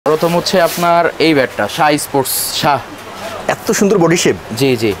প্রথম হচ্ছে আপনার এই ব্যাটটা শাহ স্পোর্টস শাহ। এত সুন্দর বডি শেপ। জি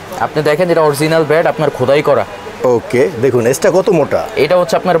জি, আপনি দেখেন এটা অরিজিনাল ব্যাট, আপনার খোদাই করা। ওকে, দেখুন এসটা কত মোটা? এটা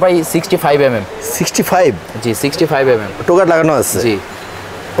হচ্ছে আপনার ভাই 65 mm। 65? জি 65 mm। টোকার লাগানো আছে? জি,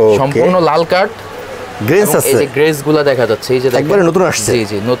 সম্পূর্ণ লাল কাট, গ্রেস আছে। এই যে গ্রেস গুলা দেখা যাচ্ছে, এই যে একবারে নতুন আসছে। জি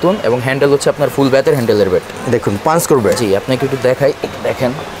জি নতুন, এবং হ্যান্ডেল হচ্ছে আপনার ফুল ব্যাটের হ্যান্ডেলের ব্যাট। দেখুন পাঞ্চ করবে। জি, আপনাকে একটু দেখাই,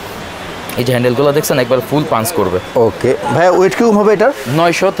 দেখেন এই যে হ্যান্ডেলগুলো দেখছেন, একবার ফুল পাঞ্চ করবে। ওকে ভাইয়া, ওয়েট কিরকম হবে এটা?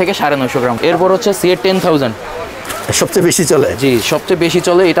 900 থেকে 950 গ্রাম। এরপর হচ্ছে সিএ 10,000, সবচেয়ে বেশি চলে। জি সবচেয়ে বেশি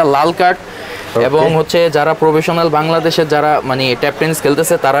চলে, এটা লাল কাট। এবং হচ্ছে যারা প্রফেশনাল বাংলাদেশের যারা মানে ট্যাপ টেনিস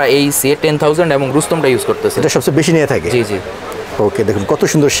খেলতেছে তারা এই সিএ 10,000 এবং রুস্তমটা ইউজ করতেছে। এটা সবচেয়ে বেশি নিয়ে থাকে। জি জি। ওকে, দেখুন কত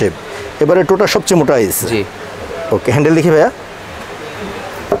সুন্দর শেপ। এবারে টোটা সবচেয়ে মোটা আইস। জি। ওকে, হ্যান্ডেল দেখি ভাইয়া।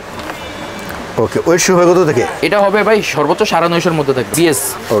 ওকে, ওয়েট শুরু হয় কত থেকে? এটা হবে ভাই সর্বোচ্চ 950-এর মধ্যে থাকে বিএস।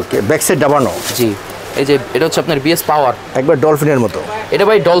 ওকে, ব্যাক সাইড দাবানো। জি, এই যে এটা হচ্ছে আপনার বিএস পাওয়ার, একবার ডলফিনের মতো। এটা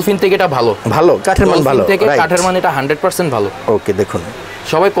ভাই ডলফিন থেকে এটা ভালো। ভালো কাঠের মান ভালো থেকে কাঠের মান এটা 100% ভালো। ওকে, দেখুন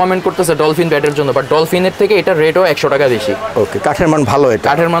সবাই কমেন্ট করতেছে ডলফিন ব্যাটের জন্য, বাট ডলফিনের থেকে এটা রেটও 100 টাকা বেশি। ওকে, কাঠের মান ভালো, এটা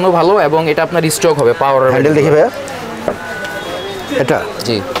কাঠের মানও ভালো, এবং এটা আপনার স্টক হবে পাওয়ার। হ্যান্ডেল দেখি ভাইয়া এটা।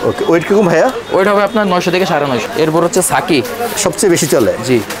 জি। ওকে, ওয়েট কিরকম ভাইয়া? ওয়েট হবে আপনার 900 থেকে 950। এরপর হচ্ছে সাকি, সবচেয়ে বেশি চলে।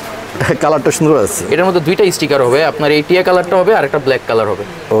 জি। কালারটা সুন্দর আছে। এটার মধ্যে দুইটা স্টিকার হবে, আপনার এই টিয়া কালারটা হবে আর একটা ব্ল্যাক কালার হবে।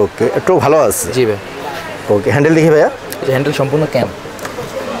 ওকে, একটু ভালো আছে। জি ভাই। ওকে, হ্যান্ডেল দেখি ভাইয়া। হ্যান্ডেল সম্পূর্ণ ক্যাম।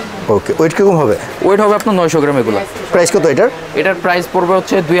 ওকে, ওয়েট কিরকম হবে? ওয়েট হবে আপনার 900 গ্রাম। এগুলো প্রাইস কত এটার? এটার প্রাইস পড়বে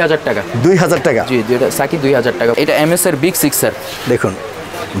হচ্ছে 2000 টাকা। 2000 টাকা? জি, এটা সাকি 2000 টাকা। এটা এমএস এর বিগ 6 দেখুন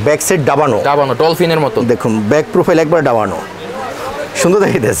ব্যাক সাইড দাবানো। দাবানো ডলফিনের মতো। দেখুন ব্যাক প্রোফাইল একবার দাবানো, সুন্দর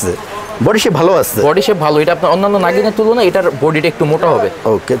দেখাইতেছে। বডি শেপ ভালো আছে। বডি শেপ ভালো। এটা আপনার অন্যান্য নাগিনের তুলনায় এটার বডিটা একটু মোটা হবে।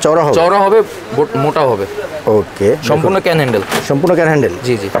 ওকে, চওড়া হবে। চওড়া হবে, মোটা হবে। ওকে, সম্পূর্ণ ক্যান হ্যান্ডেল। সম্পূর্ণ can handle.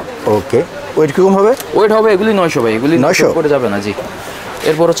 G G. Okay, wait কিরকম হবে? ওয়েট হবে এগুলি 900 ভাই, এগুলি 900 করে যাবে না। জি।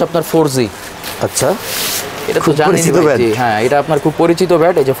 এরপর হচ্ছে আপনার 4G। আচ্ছা, এটা তো জানেনই ভাই। জি হ্যাঁ, এটা আপনার খুব পরিচিত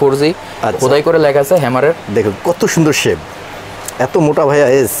ব্যাট। এই যে 4G খোদাই করে লেখা আছে হ্যামারের। দেখুন কত সুন্দর শেপ, এত মোটা ভাইয়া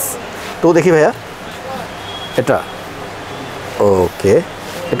এস। তো দেখি ভাইয়া এটা। ওকে,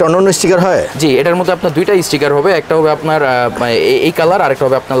 এটা অন্য স্টিকার হয়? জি, এটার মধ্যে আপনার দুইটা স্টিকার হবে, একটা হবে আপনার এই কালার, আর একটা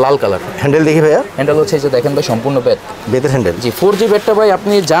হবে আপনার লাল কালার। হ্যান্ডেল দেখি ভাইয়া। হ্যান্ডেল হচ্ছে এই যে দেখেন ভাই, সম্পূর্ণ বেতের হ্যান্ডেল। জি, 4G ব্যাটটা ভাই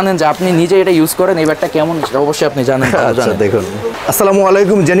আপনি জানেন যে আপনি নিজে এটা ইউজ করেন, এই ব্যাটটা কেমন অবশ্যই আপনি জানেন। আচ্ছা, দেখুন। আসসালামু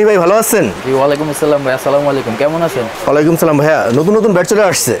আলাইকুম জেনি ভাই, ভালো আছেন? জি, ওয়ালাইকুম আসসালাম ভাই। আসসালামু আলাইকুম, কেমন আছেন? ওয়ালাইকুম সালাম ভাইয়া, নতুন নতুন ব্যাট চলে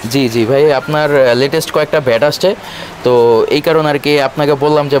আসছে। জি জি ভাই, আপনার লেটেস্ট কয়েকটা ব্যাট আসছে, তো এই কারণে আর কি আপনাকে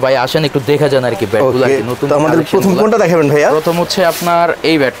বললাম যে ভাই আসেন একটু দেখা যান আর কি ব্যাটগুলো আর কি নতুন। আমাদের প্রথম কোনটা দেখাবেন ভাইয়া? প্রথম হচ্ছে আপনার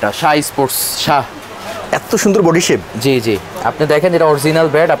এই ব্যাটটা শাহ স্পোর্টস শাহ। এত সুন্দর বডি শেপ। জি জি, আপনি দেখেন এটা অরিজিনাল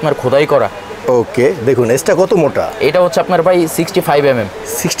ব্যাট, আপনার খোদাই করা। ওকে, দেখুন এসটা কত মোটা? এটা হচ্ছে আপনার ভাই 65 mm।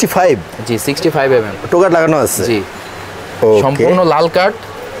 65? জি 65 mm। টোকার লাগানো আছে? জি, সম্পূর্ণ লাল কাট,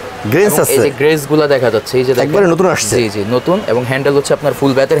 গ্রেস আছে। এই যে গ্রেস গুলা দেখা যাচ্ছে, এই যে একবারে নতুন আসছে। জি জি নতুন, এবং হ্যান্ডেল হচ্ছে আপনার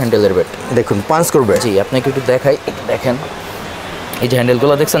ফুল ব্যাটের হ্যান্ডেলের ব্যাট। দেখুন পাঞ্চ করবে। জি, আপনাকে একটু দেখাই, দেখেন এই যে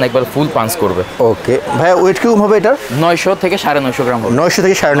হ্যান্ডেলগুলো দেখছেন, একবার ফুল পাঞ্চ করবে। ওকে ভাইয়া, ওয়েট কিরকম হবে এটা? 900 থেকে 950 গ্রাম হবে। 900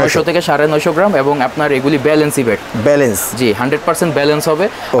 থেকে 950 থেকে 950 গ্রাম, এবং আপনার এগুলি ব্যালেন্সই ব্যাট। ব্যালেন্স? জি, 100% ব্যালেন্স হবে।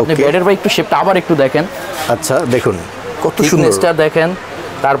 আপনি ব্যাটের ভাই একটু শেপটা আবার একটু দেখেন। আচ্ছা, দেখুন কত সুন্দর থিকনেসটা দেখেন।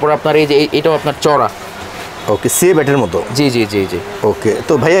 তারপর আপনার এই যে এটাও আপনার চড়া। ওকে, সি ব্যাটের মতো। জি জি জি জি। ওকে,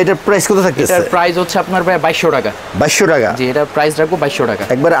 তো ভাইয়া এটার প্রাইস কত থাকতেছে? এটার প্রাইস হচ্ছে আপনার ভাই 2200 টাকা। 2200 টাকা? জি, এটার প্রাইস রাখবো 2200 টাকা।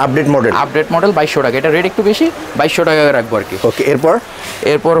 একবার আপডেট মডেল? আপডেট মডেল 2200 টাকা। এটা রেট একটু বেশি, 2200 টাকা রাখবো আর কি। ওকে,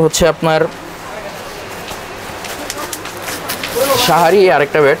 এরপর হচ্ছে আপনার শাহারি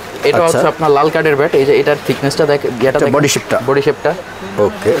আরেকটা ব্যাট। এটা হচ্ছে আপনার লাল কার্ডের ব্যাট। এই যে এটার থিকনেসটা দেখেন, এটা বডি শেপটা।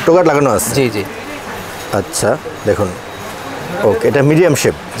 ওকে, টোকার লাগানো আছে? জি জি। আচ্ছা, দেখুন। ওকে, এটা মিডিয়াম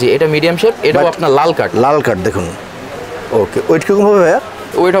শেপ? জি, এটা মিডিয়াম শেপ। এটাও আপনার লাল কার্ড। দেখুন। ওকে, ওয়েট কিরকম হবে ভাইয়া?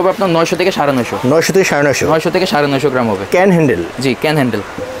 ওয়েট হবে আপনার 900 থেকে 950। 900 থেকে 950? 900 থেকে 950 গ্রাম হবে। Can handle? G, can handle.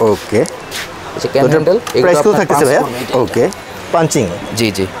 Okay, can handle. Price কত থাকতেছে ভাইয়া? ওকে, পাঞ্চিং? জি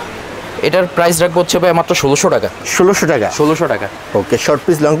জি, এটার প্রাইস রাখবো হচ্ছে ভাই মাত্র 1600 টাকা। 1600 টাকা? 1600 টাকা। ওকে, শর্ট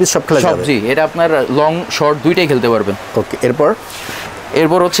পিস লং পিস সব খেলা যাবে? জি, এটা আপনার লং শর্ট দুইটাই খেলতে পারবেন। ওকে,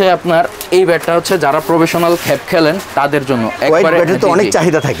 এরপর হচ্ছে আপনার এই ব্যাটটা হচ্ছে যারা প্রফেশনাল খ্যাপ খেলেন তাদের জন্য একবারে। ব্যাটের তো অনেক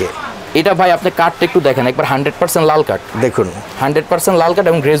চাহিদা থাকে। এটা ভাই আপনি কাটটা একটু দেখেন, একবার 100% লাল কাট। দেখুন 100% লাল কাট,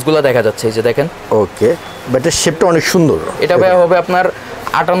 এবং গ্রেসগুলো দেখা যাচ্ছে, এই যে দেখেন। ওকে, ব্যাটের শেপটা অনেক সুন্দর। এটা ভাই হবে আপনার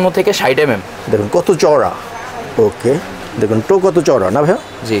 58 থেকে 60 mm। দেখুন কত চওড়া। ওকে, দেখুন টো কত চওড়া না ভাই?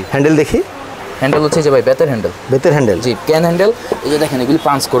 জি। হ্যান্ডেল দেখি। হ্যান্ডেল হচ্ছে যে ভাই বেতের হ্যান্ডেল। G, can handle. এই যে দেখেন, এগুলি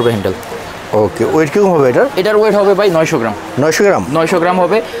পাঞ্চ করবে হ্যান্ডেল। ওকে, ওয়েট কিরকম হবে এটার ওয়েট হবে ভাই 900 গ্রাম। 900 গ্রাম? 900 গ্রাম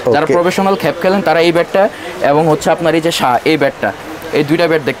হবে। যারা প্রফেশনাল খ্যাপ খেলেন তারা এই ব্যাটটা, এবং হচ্ছে আপনার এই যে এই ব্যাটটা, এই দুইটা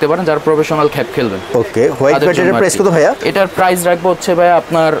ব্যাট দেখতে পারেন যারা প্রফেশনাল ক্যাপ খেলবেন। ওকে, হোয়াইট ব্যাটের প্রাইস কত ভাইয়া? এটার প্রাইস রাখবো হচ্ছে ভাই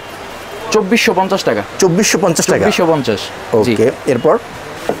আপনার 2450 টাকা। 2450 টাকা, 2450। ওকে।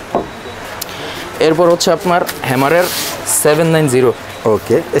 এরপর হচ্ছে আপনার হ্যামারের 790।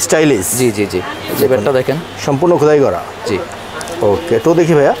 ওকে, স্টাইলিশ। জি জি জি, এই ব্যাটটা দেখেন সম্পূর্ণ খোদাই করা। জি। ওকে, তো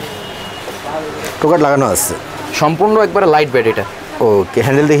দেখি ভাইয়া, টোকাট লাগানো আছে সম্পূর্ণ একবারে লাইট ব্যাট এটা। ওকে,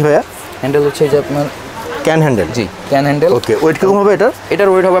 হ্যান্ডেল দেখি ভাইয়া। হ্যান্ডেল হচ্ছে এই যে আপনার can handle. G, can handle. Okay, wait কিরকম হবে এটা? এটার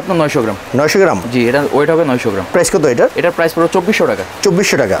ওয়েট হবে আপনার 900 গ্রাম। 900 গ্রাম? জি, এটার ওয়েট হবে 900 গ্রাম। প্রাইস কত এটা? এটার প্রাইস পড়বে 2400 টাকা।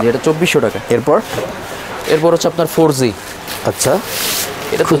 2400 টাকা? জি, এটা 2400 টাকা। এরপর হচ্ছে আপনার 4G। আচ্ছা,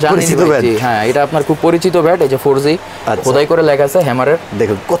 এটা তো জানেনই ভাই। জি হ্যাঁ, এটা আপনার খুব পরিচিত ব্যাট, এই যে 4G খোদাই করে লেখা আছে হ্যামারের।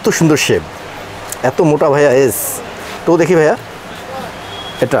 দেখুন কত সুন্দর শেপ, এত মোটা ভাইয়া এস। তো দেখি ভাইয়া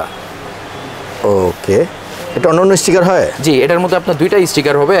এটা। ওকে, এটা অন্য স্টিকার হয়? জি, এটার মধ্যে আপনার দুইটা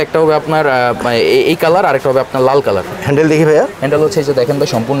স্টিকার হবে, একটা হবে আপনার এই কালার, আর একটা হবে আপনার লাল কালার। হ্যান্ডেল দেখি ভাইয়া। হ্যান্ডেল হচ্ছে এই যে দেখেন ভাই,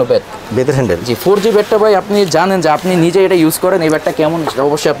 সম্পূর্ণ ব্যাট, বেতের হ্যান্ডেল। জি, 4G ব্যাটটা ভাই আপনি জানেন যে আপনি নিজে এটা ইউজ করেন, এই ব্যাটটা কেমন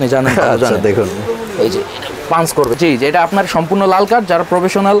অবশ্যই আপনি জানেন। আচ্ছা দেখুন, এই যে পাঞ্চ করবে। জি, যে এটা আপনার সম্পূর্ণ লাল কাঠ, যারা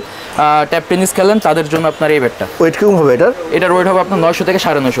প্রফেশনাল ট্যাপ টেনিস খেলেন তাদের জন্য আপনার এই ব্যাটটা। ওয়েট কিরকম হবে এটার? এটার ওয়েট হবে আপনার 900 থেকে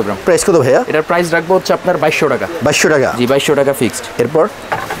 950 গ্রাম। প্রাইস কত ভাইয়া? এটার প্রাইস রাখবো হচ্ছে আপনার 2200 টাকা। 2200 টাকা? জি, 2200 টাকা ফিক্সড।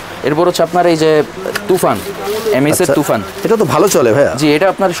 এরপর হচ্ছে আপনার এই যে তুফান, এমএস এর তুফান। এটা তো ভালো চলে ভাইয়া। জি, এটা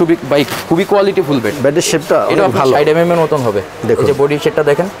আপনার খুবই কোয়ালিটি ফুল ব্যাট। ব্যাটের শেপটা এটা ভালো, 60 mm এর মতন হবে। এই যে বডি শেপটা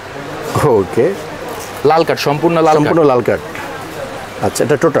দেখেন। ওকে, লাল কাঠ, সম্পূর্ণ লাল কাঠ। আচ্ছা,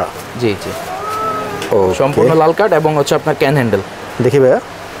 এটা টোটা? জি জি, ও সম্পূর্ণ লাল কাঠ এবং হচ্ছে আপনার ক্যান হ্যান্ডেল। দেখি ভাইয়া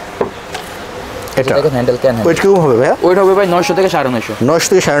এটা দেখেন, হ্যান্ডেল ক্যান। ওয়েট কিরকম হবে ভাইয়া? ওয়েট হবে ভাই 900 থেকে 950। 900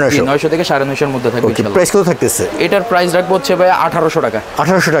 থেকে 950? 900 থেকে 950 এর মধ্যে থাকবে ইনশাআল্লাহ। প্রাইস কত থাকতেছে? এটার প্রাইস রাখবো হচ্ছে ভাই 1800 টাকা।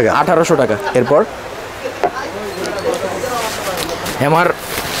 1800 টাকা? 1800 টাকা। এরপর হ্যামার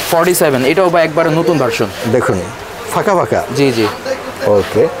 47, এটাও ভাই একবারে নতুন ভার্সন। দেখুন ফাঁকা ফাঁকা। জি জি,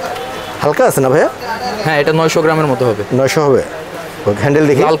 ওকে, হালকা আছে না ভাইয়া? হ্যাঁ, এটা 900 গ্রামের মতো হবে। 900 হবে? ওকে, হ্যান্ডেল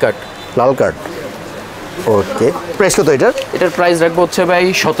দেখি। লাল কাঠ। ওকে, প্রাইস কত এটার? এটার প্রাইস রাখবো হচ্ছে ভাই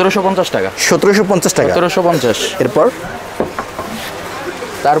 1750 টাকা। 1750 টাকা? 1750।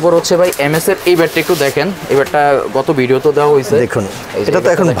 তারপর হচ্ছে ভাই এমএস এর এই ব্যাটটা একটু দেখেন, এই ব্যাটটা গত ভিডিও তো দেওয়া হয়েছে। দেখুন, এটা তো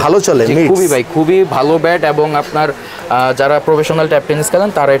এখন ভালো চলে, খুবই ভালো ব্যাট, এবং আপনার যারা প্রফেশনাল ট্যাপ টেনিস খেলেন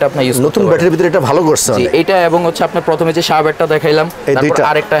তারা এটা আপনার ইউজ করতে পারেন। নতুন ব্যাটের ভিতরে এটা ভালো করছে জি, এটা এবং হচ্ছে আপনার প্রথমে যে সাদা ব্যাটটা দেখাইলাম, তারপর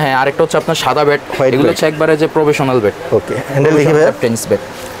আরেকটা হচ্ছে আপনার সাদা ব্যাট। এগুলো হচ্ছে একবারে যে প্রফেশনাল ব্যাট। ওকে, হ্যান্ডেল দেখি ভাই। Tennis bat.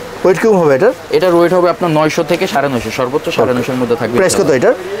 ওয়েট কিরকম হবে এটা? এটার ওয়েট হবে আপনার 900 থেকে 950, সর্বোচ্চ 950 এর মধ্যে থাকবে। প্রাইস কত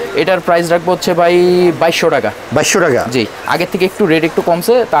এটার? এটার প্রাইস রাখবো হচ্ছে ভাই 2200 টাকা। 2200 টাকা? জি, আগের থেকে একটু রেট একটু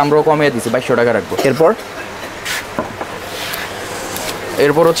কমছে, তা আমরাও কমিয়ে দিছি, 2200 টাকা রাখবো।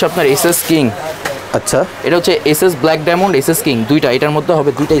 এরপর হচ্ছে আপনার এসএস কিং। আচ্ছা, এটা হচ্ছে SS black diamond, SS king, দুইটা। এটার মধ্যে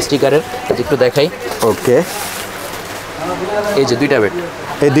হবে দুইটা স্টিকারের, একটু দেখাই। ওকে, এই যে দুইটা ব্যাট,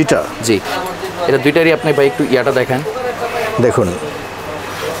 এই দুইটা? জি, এটা দুইটারই আপনি ভাই একটু ইয়াটা দেখেন। দেখুন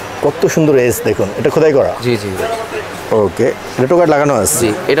কত সুন্দর এস, দেখুন এটা খোদাই করা। জি জি। ওকে, রেটো কার্ড লাগানো আছে? জি,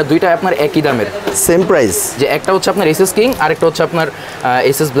 এটা দুইটা আপনার একই দামের, সেম প্রাইস। যে একটা হচ্ছে আপনার এসএস কিং, আরেকটা হচ্ছে আপনার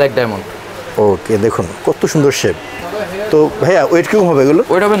এসএস ব্ল্যাক ডায়মন্ড। ওকে, দেখুন কত সুন্দর শেপ। তো ভাইয়া ওয়েট কিরকম হবে এগুলো?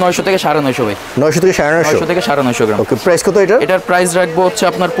 ওয়েট হবে 900 থেকে 950 ভাই। 900 থেকে 950? 900 থেকে 950 গ্রাম। ওকে, প্রাইস কত এটা? এটার প্রাইস রাখবো হচ্ছে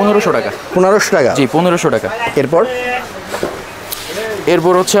আপনার 1500 টাকা। 1500 টাকা? জি, 1500 টাকা।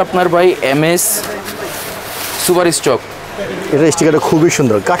 এরপর হচ্ছে আপনার ভাই এমএস সুপার স্টক। এটা স্টিকারটা খুবই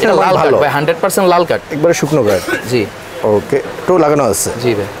সুন্দর, কাঠটা লাল ভালো ভাই, 100% লাল কাঠ, একবারে শুকনো কাঠ। জি। ওকে, তো লাগানো আছে?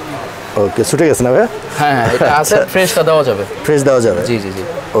 জি ভাই। ওকে, ছুটে গেছে না ভাই? হ্যাঁ হ্যাঁ, এটা আছে, ফ্রেশটা দেওয়া যাবে। ফ্রেশ দেওয়া যাবে? জি জি জি।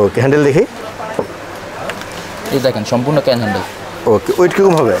 ওকে, হ্যান্ডেল দেখি। এই দেখেন, সম্পূর্ণ ক্যান হ্যান্ডেল। ওকে, ওয়েট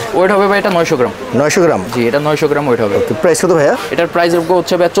কিরকম হবে? ওয়েট হবে ভাই এটা 900 গ্রাম। 900 গ্রাম? জি, এটা 900 গ্রাম ওয়েট হবে। ওকে, প্রাইস কত ভাইয়া? এটার প্রাইস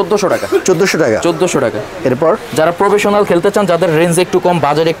হচ্ছে ভাই 1400 টাকা। 1400 টাকা? 1400 টাকা। এরপর যারা প্রফেশনাল খেলতে চান, যাদের রেঞ্জ একটু কম,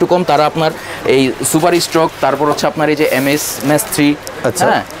 বাজার একটু কম, তারা আপনার এই সুপার স্ট্রোক, তারপর হচ্ছে আপনার এই যে এমএস ম্যাচ 3, আচ্ছা,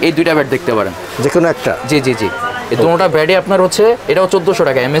 এই দুইটা ব্যাট দেখতে পারেন, যে কোনো একটা? জি জি জি। এই দুটোটা ব্যাটে আপনার হচ্ছে, এটাও 1400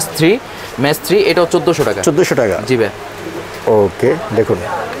 টাকা, এমএস 3 ম্যাচ 3, এটাও 1400 টাকা। 1400 টাকা? জি ভাই। ওকে, দেখুন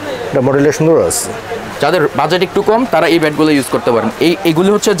এটা মডেলের সুন্দর আছে। যাদের বাজেট একটু কম তারা এই ব্যাটগুলো ইউজ করতে পারেন। এইগুলি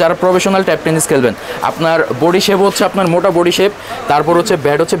হচ্ছে যারা প্রফেশনাল ট্যাপ টেনিস খেলবেন। আপনার বডি শেপ হচ্ছে আপনার মোটা বডি শেপ, তারপর হচ্ছে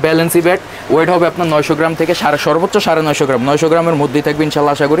ব্যাট হচ্ছে ব্যালেন্সি ব্যাট। ওয়েট হবে আপনার 900 গ্রাম থেকে সর্বোচ্চ 950 গ্রাম, 900 গ্রামের মধ্যেই থাকবে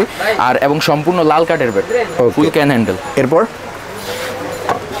ইনশাল্লাহ আশা করি। আর এবং সম্পূর্ণ লাল কাঠের ব্যাট, ফুল ক্যান হ্যান্ডেল।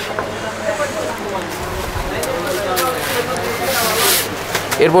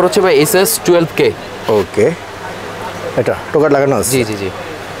 এরপর হচ্ছে ভাই এসএস 12K। ওকে, এটা টোকাট লাগানো আছে? জি জি জি,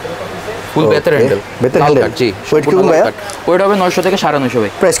 ফুল বেতের হ্যান্ডেল। জি, ওয়েট কিরকম ভাই? ওয়েট হবে 900 থেকে 950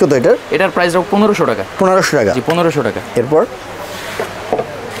 ভাই। প্রাইস কত এটার? এটার প্রাইস হবে 1500 টাকা। 1500 টাকা? জি, 1500 টাকা। এরপর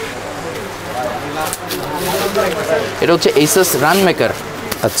এটা হচ্ছে এসএস রান মেকার।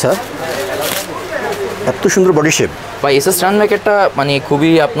 আচ্ছা, এত সুন্দর বডি শেপ। বা এসএস রান মেকারটা মানে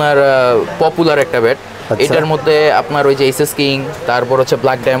খুবই আপনার পপুলার একটা ব্যাট। এটার মধ্যে আপনার ওই যে এসএস কিং, তারপর হচ্ছে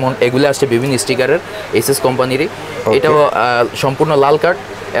ব্ল্যাক ডায়মন্ড, এগুলো আসছে বিভিন্ন স্টিকারের এসএস কোম্পানিরই। এটাও সম্পূর্ণ লাল কাঠ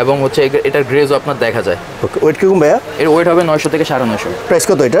এবং হচ্ছে এটার গ্রেজও আপনার দেখা যায়। ওকে, ওয়েট কিরকম ভাইয়া? এর ওয়েট হবে 900 থেকে 950। প্রাইস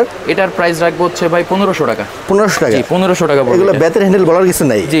কত এটার? এটার প্রাইস রাখবো হচ্ছে ভাই 1500 টাকা। 1500 টাকা? জি 1500 টাকা। এগুলো ব্যাটের হ্যান্ডেল বলার কিছু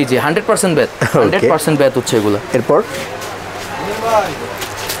নাই? জি জি 100% ব্যাট, 100% ব্যাট হচ্ছে এগুলো। এরপর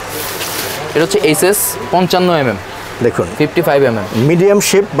এটা হচ্ছে এসএস 55mm, দেখুন 55mm, medium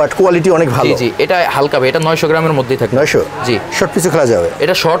shape but quality অনেক ভালো। জি জি, এটা হালকা ভাই, এটা 900 গ্রামের মধ্যেই থাকে। 900? জি। শর্ট পিছু খেলা যাবে?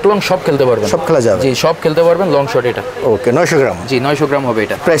 এটা শর্ট লং সব খেলতে পারবেন। সব খেলা যাবে? জি সব খেলতে পারবেন, লং শর্ট এটা। ওকে, 900 গ্রাম? জি 900 গ্রাম হবে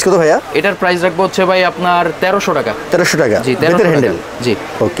এটা। প্রাইস কত ভাইয়া? এটার প্রাইস রাখবো হচ্ছে ভাই আপনার 1300 টাকা। 1300 টাকা? জি 1300 হ্যান্ডেল? জি।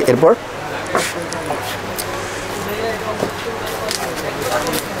 ওকে, এরপর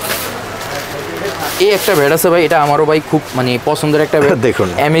এই একটা ব্যাট আছে ভাই, এটা আমারও ভাই খুব মানে পছন্দের একটা ব্যাট। দেখুন,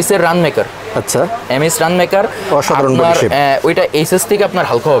 এমএস এর রান মেকার। আচ্ছা, এমএস রান মেকার অসাধারণ বডি শেপ। ওইটা এসএস থেকে আপনার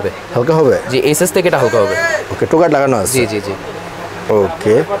হালকা হবে। হালকা হবে? জি এসএস থেকে এটা হালকা হবে। ওকে, টোকাট লাগানো আছে? জি জি জি।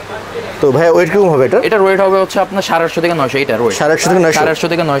 ওকে, তো ভাইয়া ওয়েট কিরকম হবে এটা? এটার ওয়েট হবে হচ্ছে আপনার 850 থেকে 900। এটার ওয়েট 850 থেকে 900? 850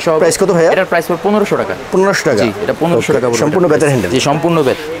 থেকে 900 হবে। প্রাইস কত ভাইয়া? এটার প্রাইস হবে 1500 টাকা। 1500 টাকা? জি এটা 1500 টাকা পড়বে। সম্পূর্ণ ব্যাটের হ্যান্ডেল? জি সম্পূর্ণ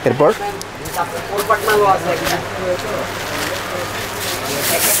ব্যাট। এরপর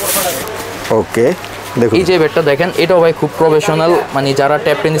ওকে, দেখুন এই যে ব্যাটটা দেখেন, এটাও ভাই খুব প্রফেশনাল, মানে যারা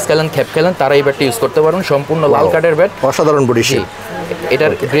ট্যাপ টেনিস খেলেন, খ্যাপ খেলেন, তারা এই ব্যাটটা ইউজ করতে পারবেন। সম্পূর্ণ লাল কাঠের ব্যাট, অসাধারণ বডি শেপ।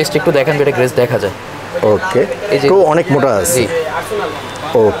 এটার গ্রেসটা একটু দেখেন, এটা গ্রেস দেখা যায়। ওকে, এই যে তো অনেক মোটা আছে। জি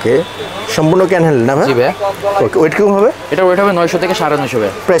ওকে, সম্পূর্ণ ক্যান হ্যান্ডেল না ভাই? জি ভাই। ওকে, ওয়েট কিরকম হবে? এটা ওয়েট হবে 900 থেকে 950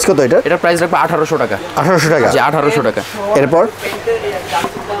 ভাই। প্রাইস কত এটা? এটার প্রাইস রাখবো 1800 টাকা। 1800 টাকা? জি 1800 টাকা। এরপর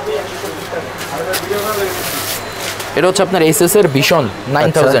এটা হচ্ছে আপনার এসএস এর ভিশন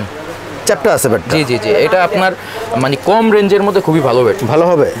 9000। চ্যাপ্টা আছে ব্যাটটা? জি জি জি, এটা আপনার মানে কম রেঞ্জের মধ্যে খুবই ভালো ব্যাট। ভালো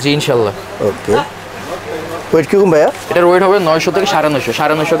হবে? জি ইনশাল্লাহ। ওকে, ওয়েট কিরকম ভাইয়া? এটার ওয়েট হবে 900 থেকে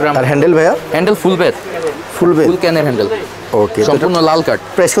 950 গ্রাম। আর হ্যান্ডেল ভাইয়া? হ্যান্ডেল ফুল ব্যাট, ফুল ফুল ক্যানের হ্যান্ডেল। ওকে, সম্পূর্ণ লাল কাঠ।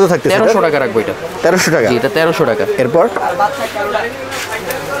 প্রাইস কত থাকতেছে? 1300 টাকা রাখবো এটা। 1300 টাকা? জি এটা 1300 টাকা। এরপর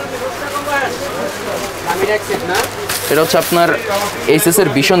এটা হচ্ছে আপনার এসএস এর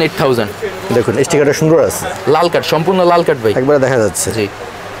ভিশন 8000। দেখুন স্টিকারটা সুন্দর আছে, লাল কাঠ, সম্পূর্ণ লাল কাঠ ভাই, একবারে দেখা যাচ্ছে। জি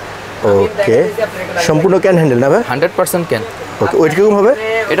ওকে, সম্পূর্ণ ক্যান হ্যান্ডেল না ভাই? 100% ক্যান। ওকে, ওয়েট কিরকম হবে?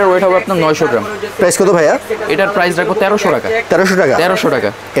 এটার ওয়েট হবে আপনার 900 গ্রাম। প্রাইস কত ভাইয়া? এটার প্রাইস রাখবো 1300 টাকা। 1300 টাকা? 1300 টাকা।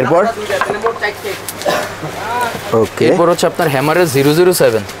 এরপর ওকে, এরপর হচ্ছে আপনার হ্যামারের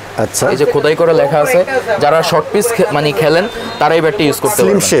 007। আচ্ছা, এই যে খোদাই করে লেখা আছে, যারা শর্ট পিস মানে খেলেন তারা এই ব্যাটটি ইউজ করতে Slim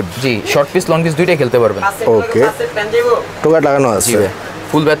পারবেন। shape? জি শর্ট পিস লং পিস দুইটাই খেলতে পারবেন। ওকে, টোকাট লাগানো জি আছে? ভাই,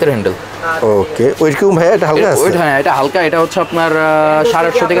 ফুল ব্যাটের হ্যান্ডেল। ওকে, ওয়েট কিরকম ভাইয়া? এটা হালকা আছে? হ্যাঁ এটা হালকা, এটা হচ্ছে আপনার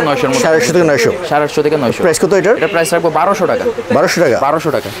 850 থেকে 900 এর মধ্যে। 850 থেকে 900? 850 থেকে 900। প্রাইস কত এটার? এটা প্রাইস রাখবো 1200 টাকা। 1200 টাকা? 1200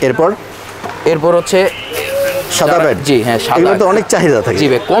 টাকা। এরপর এরপর হচ্ছে সাদা ব্যাট? জি হ্যাঁ সাদা। এগুলো তো অনেক চাহিদা থাকে। জি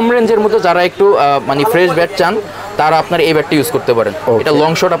ভাই, কম রেঞ্জের মধ্যে যারা একটু মানে ফ্রেশ ব্যাট চান, তারা আপনার এই ব্যাটটি ইউজ করতে পারেন। এটা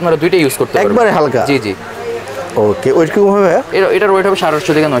লং শট আপনারা দুইটাই ইউজ করতে পারেন। একবারে হালকা? জি জি। ওকে, ওয়েট কিরকম হবে ভাইয়া? এটার ওয়েট হবে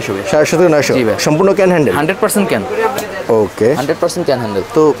 850 থেকে 900 ভাই। 750 থেকে 900? জি ভাই। সম্পূর্ণ can handle? 100% can. Okay, 100% can handle.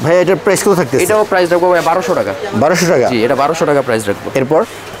 তো ভাইয়া এটার প্রাইস কত থাকতেছে? এটাও প্রাইস রাখবো ভাই 1200 টাকা। 1200 টাকা? জি এটা 1200 টাকা প্রাইস রাখবো।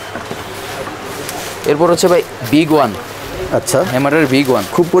 এরপর হচ্ছে ভাই বিগ ওয়ান। আচ্ছা, হ্যামারের বিগ ওয়ান,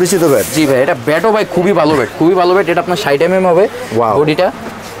 খুব পরিচিত ব্যাট। জি ভাই, এটা ব্যাটও ভাই খুবই ভালো ব্যাট, খুবই ভালো ব্যাট। এটা আপনার 60 হবে Wow. বডিটা।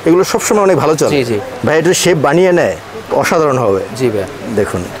 এগুলো সবসময় অনেক ভালো চলে। জি, জি। ভাই এটার শেপ বানিয়ে নেয়, অসাধারণ হবে। জি ভাই,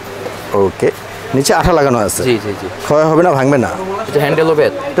 দেখুন। ওকে, নিচে আঠা লাগানো আছে? জি জি জি। ক্ষয় হবে না, ভাঙবে না? এটা হ্যান্ডেলও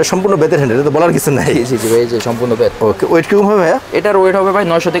ব্যাট। এটা সম্পূর্ণ বেতের হ্যান্ডেল, এটা তো বলার কিছু নাই। জি জি ভাই, এই যে সম্পূর্ণ ব্যাট। ওকে, ওয়েট কিরকম হবে ভাইয়া? এটার ওয়েট হবে ভাই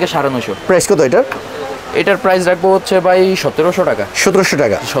 900 থেকে 950। প্রাইস কত এটার? এটার প্রাইস রাখবো হচ্ছে ভাই 1700 টাকা। 1700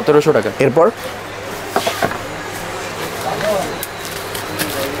 টাকা? 1700 টাকা। এরপর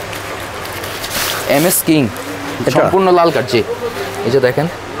এমএস কিং, সম্পূর্ণ লাল কাঠ। জি এই যে দেখেন।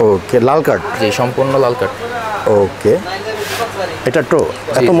 ওকে, লাল কার্ড? জি সম্পূর্ণ লাল কাঠ। ওকে, এটা তো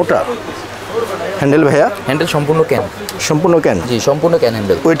এত মোটা হ্যান্ডেল ভাইয়া? হ্যান্ডেল সম্পূর্ণ ক্যান। সম্পূর্ণ ক্যান? জি সম্পূর্ণ ক্যান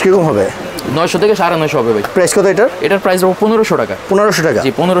হ্যান্ডেল। ওয়েট কিরকম হবে? 900 থেকে 950 হবে ভাই। প্রাইস কত এটার? এটার প্রাইস রাখবো 1500 টাকা। 1500 টাকা?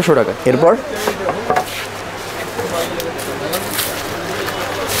 জি 1500 টাকা। এরপর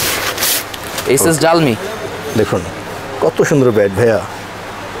এসএস জালমি। দেখুন কত সুন্দর ব্যাট ভাইয়া,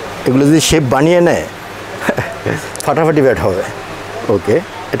 এগুলো যদি শেপ বানিয়ে নেয় ফাটাফাটি ব্যাট হবে। ওকে,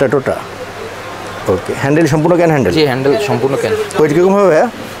 এটা টোটা। ওকে, হ্যান্ডেল সম্পূর্ণ ক্যান হ্যান্ডেল? জি হ্যান্ডেল সম্পূর্ণ ক্যান। ওয়েট কিরকম হবে ভাইয়া?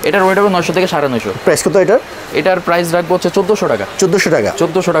 এটার ওয়েট হবে 900 থেকে 950। প্রাইস কত এটার? এটার প্রাইস রাখবো হচ্ছে 1400 টাকা। 1400 টাকা?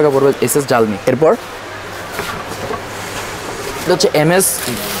 1400 টাকা পড়বে এসএস জালমি। এরপর এটা হচ্ছে এমএস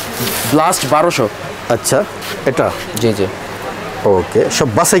ব্লাস্ট 1200। আচ্ছা, এটা? জি জি। ওকে, সব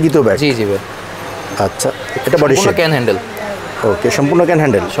বাসাইকৃত ব্যাট? জি জি ভাই। আচ্ছা, এটা বডি সম্পূর্ণ শেপ। Can handle. ওকে, সম্পূর্ণ ক্যান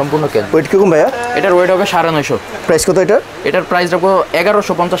হ্যান্ডেল। সম্পূর্ণ ক্যান। ওয়েট কিরকম ভাইয়া? এটার ওয়েট হবে 950। প্রাইস কত এটা? এটার প্রাইস রাখবো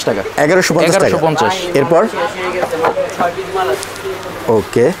 1150 টাকা। 1150 টাকা। 1150। এরপর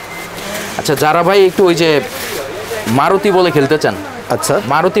ওকে। আচ্ছা, যারা ভাই একটু ওই যে মারুতি বলে খেলতে চান, আচ্ছা,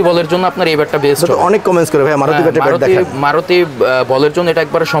 মারুতি বলের জন্য আপনার এই ব্যাটটা বেস্ট। তো অনেক কমেন্টস করে ভাই মারুতি ব্যাটের ব্যাট দেখান। মারুতি বলের জন্য এটা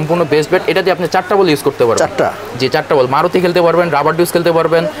একবারে সম্পূর্ণ বেস্ট ব্যাট। এটা দিয়ে আপনি 4টা বল ইউজ করতে পারবেন। 4টা? জি, 4টা বল। মারুতি খেলতে পারবেন, রাবার ডিউস খেলতে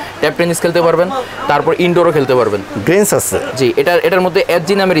পারবেন, ট্যাপ টেনিস খেলতে পারবেন, তারপর ইনডোরও খেলতে পারবেন। গ্রেন্স আছে? জি, এটার মধ্যে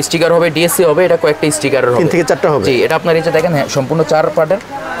এসজি নামের স্টিকার হবে, ডিএসসি হবে, এটা কয়েকটা স্টিকারের হবে। 3 থেকে 4টা হবে? জি, এটা আপনার এই যে দেখেন, হ্যাঁ, সম্পূর্ণ 4 পার্টের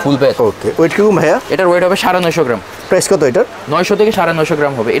ফুল ব্যাট। ওকে, ওয়েট কিরকম ভাইয়া? এটার ওয়েট হবে 950 গ্রাম। প্রাইস কত এটার? 900 থেকে 950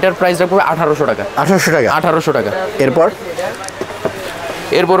 গ্রাম হবে। এটার প্রাইস রাখবো 1800 টাকা। 1800 টাকা? 1800 টাকা।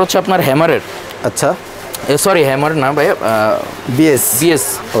 এরপর হচ্ছে আপনার হ্যামারের। আচ্ছা, সরি, হ্যামার না ভাই, বিএস। বিএস।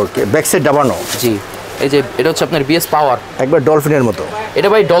 ওকে, ব্যাক সাইড দাবানো? জি, এই যে এটা হচ্ছে আপনার বিএস পাওয়ার। একবার ডলফিনের মতো। এটা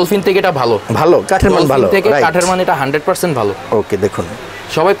ভাই ডলফিন থেকে এটা ভালো। ভালো কাঠের মান ভালো থেকে right? কাঠের মান এটা 100% ভালো। ওকে, দেখুন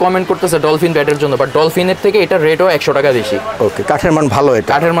সবাই কমেন্ট করতেছে ডলফিন ব্যাটের জন্য, বাট ডলফিনের থেকে এটা রেটও 100 টাকা বেশি। ওকে, কাঠের মান ভালো, এটা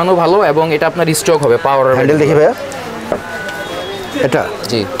কাঠের মানও ভালো এবং এটা আপনার স্টক হবে পাওয়ার। হ্যান্ডেল দেখি ভাইয়া এটা?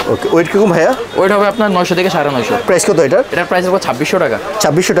 জি। ওকে, ওয়েট কিরকম ভাইয়া? ওইটা হবে আপনার 900 থেকে 950। প্রাইস কত এটার? এটার প্রাইস হবে 2600 টাকা।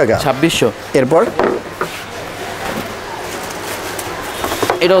 2600 টাকা? 2600। এরপর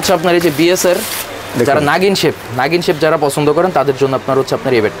এটা হচ্ছে আপনার এই যে বিএস এর, যারা নাগিন শেপ যারা পছন্দ করেন তাদের জন্য আপনার হচ্ছে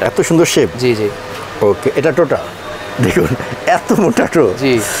আপনার এই ব্যাটটা। এত সুন্দর শেপ? জি জি। ওকে, এটা টোটা দেখুন, এত মোটা টো।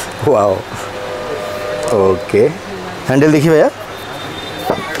 জি। ওয়াও। ওকে, হ্যান্ডেল দেখি ভাইয়া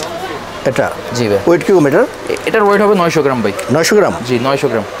এটা? জি ভাই। ওয়েট কিরকম এটার? এটার ওয়েট হবে 900 গ্রাম ভাই। 900 গ্রাম? জি, 900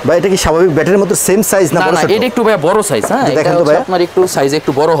 গ্রাম। ভাই এটা কি স্বাভাবিক ব্যাটের মতো সেম সাইজ না বড় ছোট? এটা একটু ভাই বড় সাইজ। হ্যাঁ, দেখেন এটা তো ভাই, আপনার একটু সাইজে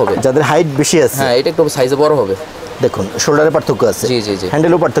একটু বড় হবে। যাদের হাইট বেশি আছে, হ্যাঁ, এটা একটু সাইজে বড় হবে। দেখুন শোল্ডারে পার্থক্য আছে। জি জি জি।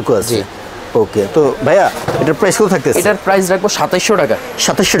 হ্যান্ডেলও পার্থক্য আছে। জি। ওকে, তো ভাইয়া এটার প্রাইস কত থাকতেছে? এটার প্রাইস রাখবো 2700 টাকা।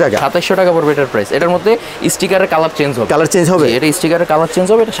 2700 টাকা? 2700 টাকা পড়বে এটার প্রাইস। এটার মধ্যে স্টিকারের কালার চেঞ্জ হবে। কালার চেঞ্জ হবে? এটা স্টিকারের কালার চেঞ্জ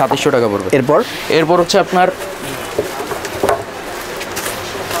হবে, এটা 2700 টাকা পড়বে। এরপর হচ্ছে আপনার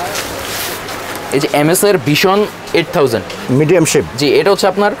এই যে এমএস এর ভিশন 8000 মিডিয়াম শেপ? জি, এটা হচ্ছে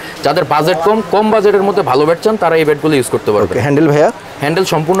আপনার যাদের বাজেট কম বাজেটের মধ্যে ভালো ব্যাট চান তারা এই ব্যাটগুলো ইউজ করতে পারবে। ওকে, হ্যান্ডেল ভাইয়া? হ্যান্ডেল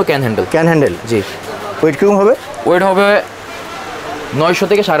সম্পূর্ণ can handle. Can handle? G. Wait কিরকম হবে? ওয়েট হবে 900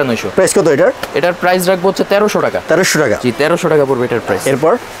 থেকে 950। প্রাইস কত এটার? এটার প্রাইস রাখবো হচ্ছে 1300 টাকা। 1300 টাকা? জি, 1300 টাকা পড়বে এটার প্রাইস।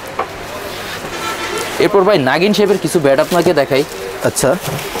 এরপর ভাই নাগিন শেপের কিছু ব্যাট আপনাকে দেখাই। আচ্ছা,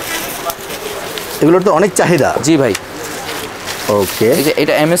 এগুলোর তো অনেক চাহিদা। জি ভাই। ওকে, এই যে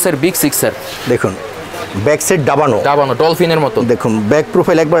এটা এমএস এর বিগ 6 দেখুন ব্যাক সাইড দাবানো ডলফিনের মতো। দেখুন ব্যাক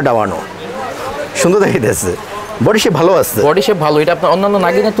প্রোফাইল একবার দাবানো, সুন্দর দেখাইতেছে। বডি শেপ ভালো আছে? বডি শেপ ভালো। এটা আপনার অন্যান্য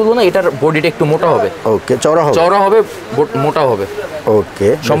নাগিনের তুলনায় এটার বডিটা একটু মোটা হবে। ওকে, চওড়া হবে? মোটা হবে। ওকে,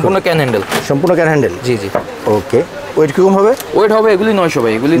 সম্পূর্ণ ক্যান হ্যান্ডেল। সম্পূর্ণ can handle? G G. Okay, wait কিরকম হবে? ওয়েট হবে এগুলি 900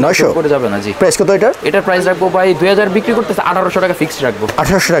 ভাই। এগুলি 900 করে যাবে না। জি। প্রাইস কত এটার? এটার প্রাইস রাখবো ভাই 2000 বিক্রি করতেছে, 1800 টাকা ফিক্সড রাখবো।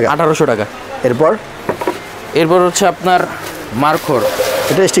 1800 টাকা? 1800 টাকা। এরপর হচ্ছে আপনার মার্কর।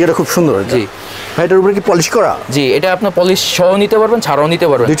 এটা স্টিকারটা খুব সুন্দর। জি ভাই, এটার উপরে কি পলিশ করা? জি, এটা আপনার পলিশ সহ নিতে পারবেন, ছাড়াও নিতে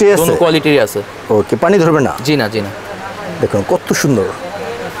পারবেন, দুটোই আছে? দুটো কোয়ালিটির আছে। ওকে, পানি ধরবে না? জি না, জি না। দেখুন কত সুন্দর,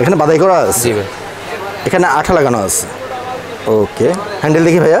 এখানে বাদাই করা আছে। জি ভাই। এখানে আঠা লাগানো আছে। ওকে, হ্যান্ডেল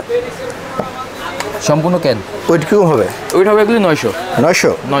দেখি ভাইয়া? সম্পূর্ণ ক্যান। ওয়েট কিরকম হবে? ওইটা হবে এগুলি 900।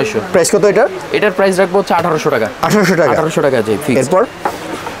 900? প্রাইস কত এটা? এটার প্রাইস রাখবো হচ্ছে 1800 টাকা। 1800 টাকা? 1800 টাকা জি ফিক্স।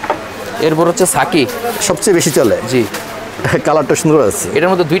 এরপর হচ্ছে সাকি, সবচেয়ে বেশি চলে। জি। কালারটা সুন্দর আছে। এটার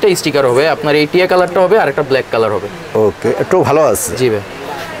মধ্যে দুইটা স্টিকার হবে, আপনার এই টিয়া কালারটা হবে আর একটা ব্ল্যাক কালার হবে। ওকে, একটু ভালো আছে। জি ভাই।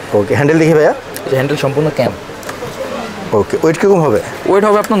 ওকে, হ্যান্ডেল দেখি ভাইয়া? হ্যান্ডেল সম্পূর্ণ ক্যান। ওকে, ওয়েট কিরকম হবে? ওয়েট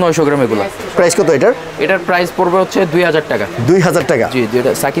হবে আপনার 900 গ্রাম এগুলো। প্রাইস কত এটার? এটার প্রাইস পড়বে হচ্ছে 2000 টাকা। 2000 টাকা? জি,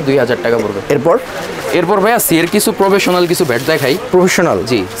 সাকি 2000 টাকা পড়বে। এরপর ভাইয়া সিয়ের কিছু প্রফেশনাল কিছু ব্যাট দেখাই। প্রফেশনাল?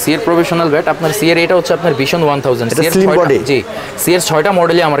 জি, সিয়ের প্রফেশনাল ব্যাট। আপনার সিয়ের এটা হচ্ছে আপনার ভিশন 1000। এটা স্লিম বডি? জি, সিয়ের 6টা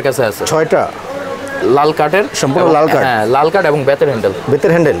মডেলই আমার কাছে আছে। 6টা? লাল কাঠের, সম্পূর্ণ লাল কাঠ? হ্যাঁ, লাল কাঠ এবং বেতের হ্যান্ডেল।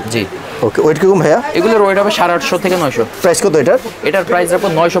 বেতের হ্যান্ডেল? জি। ওকে, ওয়েট কিরকম ভাইয়া? এগুলোর ওয়েট হবে 850 থেকে 900। প্রাইস কত এটার? এটার প্রাইস রাখবো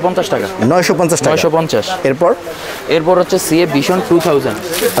 950 টাকা। 950 টাকা? 950। এরপর হচ্ছে সিএ ভিশন 2000।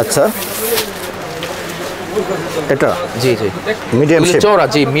 আচ্ছা, এটা? জি জি। Medium shape? চওড়া।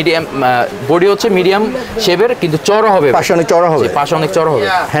 জি, মিডিয়াম বডি হচ্ছে মিডিয়াম শেপের, কিন্তু চওড়া হবে, পাশে অনেক চওড়া হবে? পাশে অনেক চওড়া হবে।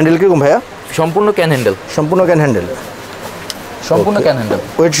 হ্যান্ডেল কিরকম ভাইয়া? সম্পূর্ণ ক্যান হ্যান্ডেল। সম্পূর্ণ ক্যান হ্যান্ডেল? সম্পূর্ণ ক্যান হ্যান্ডেল।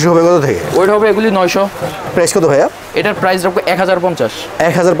 ওয়েট হবে কত থেকে? ওয়েট হবে এগুলি 900। প্রাইস কত ভাইয়া? এটার প্রাইস রাখবো 1050।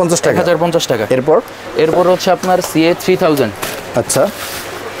 1050 টাকা? 1050 টাকা। এরপর হচ্ছে আপনার সিএ 3000। আচ্ছা,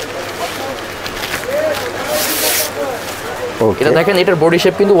 এটা দেখেন, এটার বডি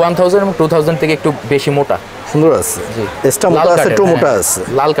শেপ কিন্তু 1000 এবং 2000 থেকে একটু বেশি মোটা। সুন্দর আছে। জি, এক্সট্রা মোটা আছে, একটু মোটা আছে।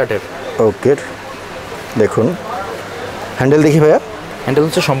 লাল কাঠের। ওকে, দেখুন হ্যান্ডেল দেখি ভাইয়া? হ্যান্ডেল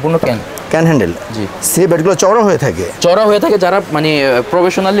হচ্ছে সম্পূর্ণ ক্যান। Can handle. জি। সেই ব্যাটগুলো চওড়া হয়ে থাকে। চওড়া হয়ে থাকে, যারা মানে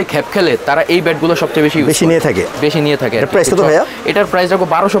প্রফেশনালি খেপ খেলে তারা এই ব্যাটগুলো সবচেয়ে বেশি নিয়ে থাকে। এর প্রাইস কত ভাইয়া? এটার প্রাইস রাখবো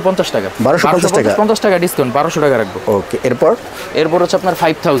 1250 টাকা। 1250 টাকা। 50 টাকা ডিসকাউন্ট, 1200 টাকা রাখবো। ওকে, এরপর হচ্ছে আপনার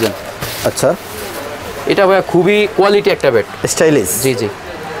 5000। আচ্ছা, এটা ভাইয়া খুবই কোয়ালিটি একটা ব্যাট, স্টাইলিশ। জি জি।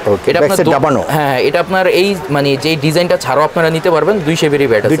 ওকে, এটা আপনার দাবানো। হ্যাঁ, এটা আপনার এই মানে যেই ডিজাইনটা ছাড়াও আপনারা নিতে পারবেন, 2 শেপেরই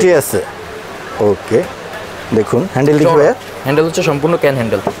ব্যাট আছে। দুটোই আছে। ওকে, দেখুন হ্যান্ডেল দেখি ভাইয়া। হ্যান্ডেল হচ্ছে সম্পূর্ণ ক্যান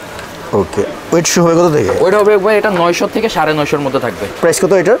হ্যান্ডেল। ওকে, ওয়েট শু হবে কত থেকে? ওইটা হবে ভাই এটা 900 থেকে 950 মধ্যে থাকবে। প্রাইস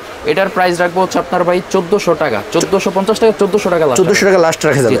কত এটার? এটার প্রাইস রাখবো হচ্ছে আপনার ভাই 1400 টাকা, 1450 টাকা, 1400 টাকা লাস্ট। 1400 টাকা লাস্ট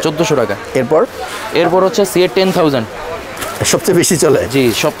রাখা যাবে। 1400 টাকা। এরপর হচ্ছে সিএ 10000, সবচেয়ে বেশি চলে। জি,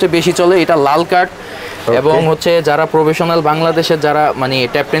 সবচেয়ে বেশি চলে। এটা লাল কার্ড এবং হচ্ছে যারা প্রফেশনাল বাংলাদেশের যারা মানে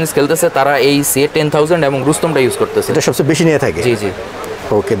ট্যাপ টেনিস খেলতেছে তারা এই সিএ 10000 এবং রুস্তমটা ইউজ করতেছে। এটা সবচেয়ে বেশি নিয়ে থাকে। জি জি।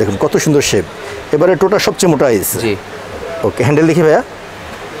 ওকে, দেখুন কত সুন্দর শেপ। এবারে টোটা সবচেয়ে মোটা আইস। জি। ওকে, হ্যান্ডেল দেখি ভাইয়া।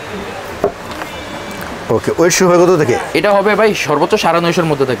 ওকে, ওয়েট শু হবে কত থেকে? এটা হবে ভাই সর্বোচ্চ 950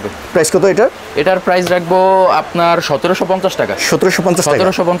 মধ্যে থাকবে। প্রাইস কত এটার? এটার প্রাইস রাখবো আপনার 1750 টাকা।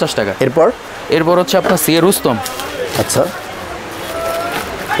 1750 টাকা। এরপর হচ্ছে আপনার সিএ রুস্তম। আচ্ছা,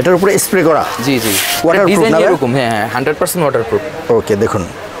 এটার উপরে স্প্রে করা। জি জি। ডিজাইন এরকম, হ্যাঁ হ্যাঁ, 100% ওয়াটারপ্রুফ। ওকে, দেখুন।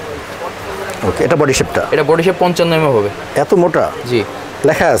 ওকে, এটা বডি শেপটা? এটা বডি শেপ 55 mm হবে। এত মোটা? জি।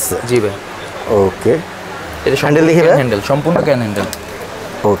 লেখা আছে? জি ভাই। ওকে, এটা হ্যান্ডেল দেখি ভাই। হ্যান্ডেল সম্পূর্ণ ক্যান হ্যান্ডেল।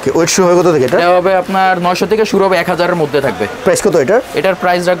 ওকে, ওয়েট শু হবে কত থেকে এটা? এটা হবে আপনার 900 থেকে শুরু হবে 1000 এর মধ্যে থাকবে। প্রাইস কত এটার? এটার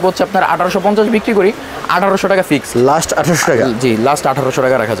প্রাইস রাখবো হচ্ছে আপনার 1850 বিক্রি করি, 1800 টাকা ফিক্স। লাস্ট 1800 টাকা? জি, লাস্ট 1800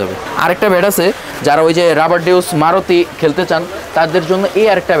 টাকা রাখা যাবে। আরেকটা ব্যাট আছে যারা ওই যে রাবার ডিউস মারুতি খেলতে চান তাদের জন্য এই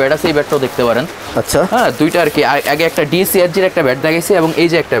আরেকটা ব্যাট আছে, এই ব্যাটটাও দেখতে পারেন। আচ্ছা, হ্যাঁ, দুইটা আর কি। আগে একটা ডিএসসিআরজির একটা ব্যাট দেখাইছি এবং এই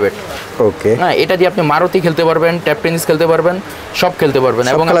যে একটা ব্যাট। ওকে, হ্যাঁ, এটা দিয়ে আপনি মারুতি খেলতে পারবেন, ট্যাপ টেনিস খেলতে পারবেন, সব খেলতে পারবেন।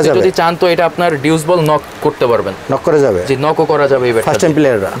 এবং আপনি যদি চান তো এটা আপনার ডিউস বল নক করতে পারবেন। নক করা যাবে? জি, নকও করা যাবে এই ব্যাটটা। ফার্স্ট টাইম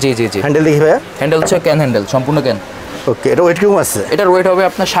প্লেয়াররা? জি জি জি। হ্যান্ডেল দেখি ভাইয়া। হ্যান্ডেল হচ্ছে ক্যান হ্যান্ডেল, সম্পূর্ণ ক্যান। ওকে, এটা ওয়েট কিরকম আছে? এটার ওয়েট হবে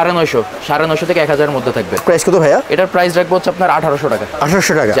আপনার 950 থেকে 1000 এর মধ্যে থাকবে। প্রাইস কত ভাইয়া? এটার প্রাইস রাখবো হচ্ছে আপনার 1800 টাকা।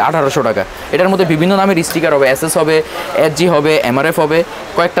 1800 টাকা? জি, 1800 টাকা। এটার মধ্যে বিভিন্ন নামের স্টিকার হবে, এসএস হবে, এসজি হবে, এমআরএফ হবে,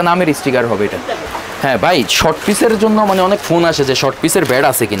 কয়েকটা নামের স্টিকার হবে এটা। হ্যাঁ ভাই, শর্ট পিসের জন্য মানে অনেক ফোন আসে যে শর্ট পিসের ব্যাট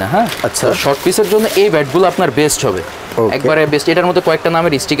আছে কিনা। হ্যাঁ, আচ্ছা, শর্ট পিসের জন্য এই ব্যাটগুলো আপনার বেস্ট হবে, একবারে বেস্ট। এটার মধ্যে কয়েকটা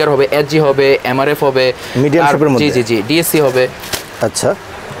নামের স্টিকার হবে, এসজি হবে, এমআরএফ হবে, মিডিয়াম শেপের মধ্যে। জি জি জি, ডিএসসি হবে। আচ্ছা,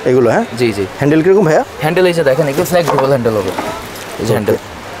 এগুলো হ্যাঁ। জি জি। হ্যান্ডেল কিরকম ভাইয়া? হ্যান্ডেল এই যে দেখেন, একটু ফ্লেক্সিবল হ্যান্ডেল হবে, এই যে হ্যান্ডেল,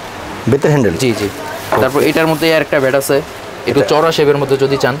 বেতের হ্যান্ডেল। জি জি। তারপর এটার মধ্যে আর একটা ব্যাট আছে একটু চওড়া শেপের মধ্যে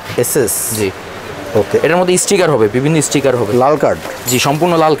যদি চান, এসএস। জি। ওকে, এটার মধ্যে স্টিকার হবে, বিভিন্ন স্টিকার হবে। লাল কার্ড? জি,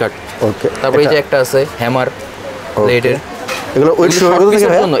 সম্পূর্ণ লাল কার্ড। ওকে, তারপর এই যে একটা আছে হ্যামার ব্লেডের। এগুলো ওয়েট শু হবে কত থেকে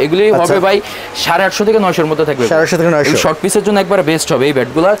ভাইয়া? এগুলি হবে ভাই 850 থেকে 900 এর মধ্যে থাকবে। 850 থেকে 900? শর্ট পিসের জন্য একবারে বেস্ট হবে এই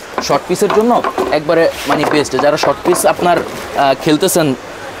ব্যাটগুলো। শর্ট পিসের জন্য একবারে মানে বেস্ট, যারা শর্ট পিস আপনার খেলতেছেন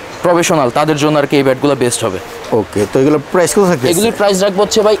প্রফেশনাল তাদের জন্য আর কি এই ব্যাটগুলো বেস্ট হবে। ওকে, তো এগুলো প্রাইস কত থাকবে? এগুলির প্রাইস রাখবো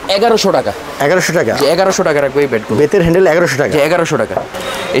হচ্ছে ভাই 1100 টাকা। 1100 টাকা? জি, 1100 টাকা রাখবো এই ব্যাটগুলো। বেতের হ্যান্ডেল 1100 টাকা? জি, 1100 টাকা।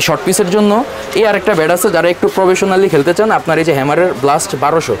 এই শর্ট পিসের জন্য এই আরেকটা ব্যাট আছে যারা একটু প্রফেশনালি খেলতে চান, আপনার এই যে হ্যামারের ব্লাস্ট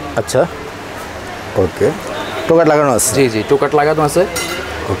 1200। আচ্ছা, ওকে, টোকাট লাগানো আছে? জি জি, টোকাট লাগানো আছে।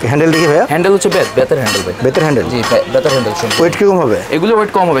 ওকে, হ্যান্ডেল দেখি ভাইয়া। হ্যান্ডেল হচ্ছে বেতের হ্যান্ডেল ভাই। বেতের হ্যান্ডেল? জি, বেতের হ্যান্ডেল। ওয়েট কিরকম হবে? এগুলো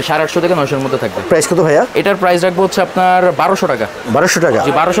ওয়েট কম হবে, 850 থেকে 900 এর মধ্যে থাকবে। প্রাইস কত ভাইয়া? এটার প্রাইস রাখবো হচ্ছে আপনার 1200 টাকা। 1200 টাকা?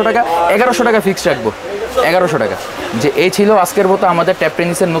 জি, 1200 টাকা। 1100 টাকা ফিক্সড রাখবো, 1100 টাকা। যে এই ছিল আজকের মতো আমাদের ট্যাপ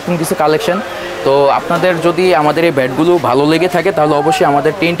টেনিসের নতুন কিছু কালেকশন। তো আপনাদের যদি আমাদের এই ব্যাটগুলো ভালো লেগে থাকে তাহলে অবশ্যই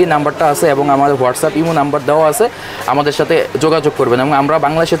আমাদের টিএনটি নাম্বারটা আছে এবং আমাদের হোয়াটসঅ্যাপ ইমো নাম্বার দেওয়া আছে, আমাদের সাথে যোগাযোগ করবেন এবং আমরা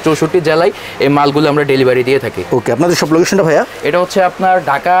বাংলাদেশের 64 জেলায় এই মালগুলো আমরা ডেলিভারি দিয়ে থাকি। ওকে, আপনাদের সব লোকেশনটা ভাইয়া? এটা হচ্ছে আপনার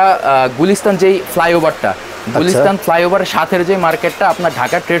ঢাকা গুলিস্তান যেই ফ্লাইওভারটা, গুলিস্তান ফ্লাইওভারের সাথের যে মার্কেটটা, আপনার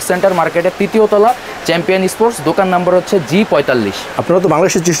ঢাকা ট্রেড সেন্টার মার্কেটের 3য় তলা, চ্যাম্পিয়ন স্পোর্টস, দোকান নাম্বার হচ্ছে G45। আপনারা তো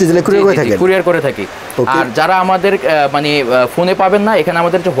বাংলাদেশের 64 জেলায় কুরিয়ার করে থাকেন? কুরিয়ার করে থাকি। আর যারা আমাদের মানে ফোনে পাবেন না, এখানে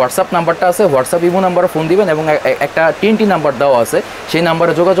আমাদের যে হোয়াটসঅ্যাপ নাম্বারটা আছে, হোয়াটসঅ্যাপ ইমো নাম্বারে ফোন দিবেন এবং একটা টিএনটি নাম্বার দেওয়া আছে, সেই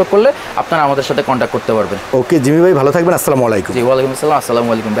নাম্বারে যোগাযোগ করলে আপনারা আমাদের সাথে কন্ট্যাক্ট করতে পারবেন। ওকে জিমি ভাই, ভালো থাকবেন। আসসালামু আলাইকুম। জি, ওয়ালাইকুম আসসালাম। আসসালামু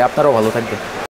আলাইকুম ভাই, আপনারাও ভালো থাকবেন।